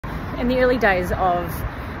in the early days of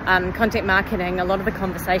content marketing, a lot of the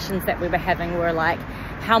conversations that we were having were like,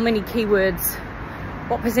 how many keywords,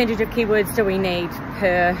 what percentage of keywords do we need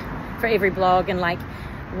for every blog, and like,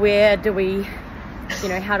 where do we, you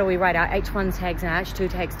know, how do we write our H1 tags and our H2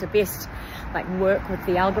 tags to best like work with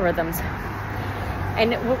the algorithms? And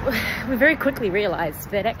we very quickly realized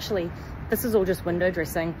that actually this is all just window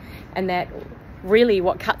dressing, and that really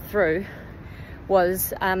what cut through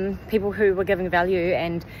was people who were giving value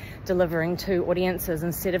and delivering to audiences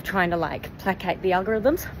instead of trying to like placate the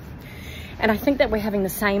algorithms. And I think that we're having the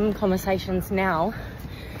same conversations now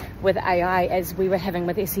with AI as we were having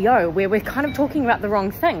with SEO, where we're kind of talking about the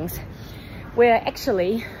wrong things, where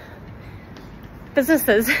actually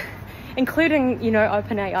businesses, including, you know,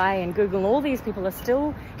 OpenAI and Google, all these people are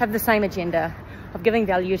still have the same agenda of giving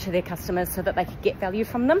value to their customers so that they can get value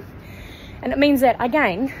from them. And it means that,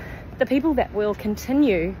 again, the people that will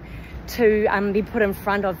continue to be put in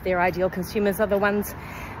front of their ideal consumers are the ones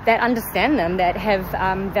that understand them, that have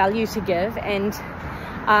value to give, and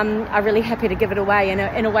are really happy to give it away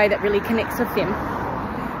in a way that really connects with them.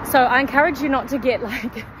 So I encourage you not to get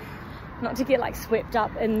like swept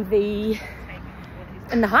up in the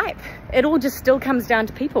hype. It all just still comes down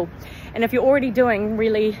to people. And if you're already doing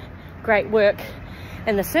really great work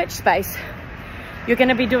in the search space, you're going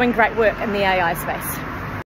to be doing great work in the AI space.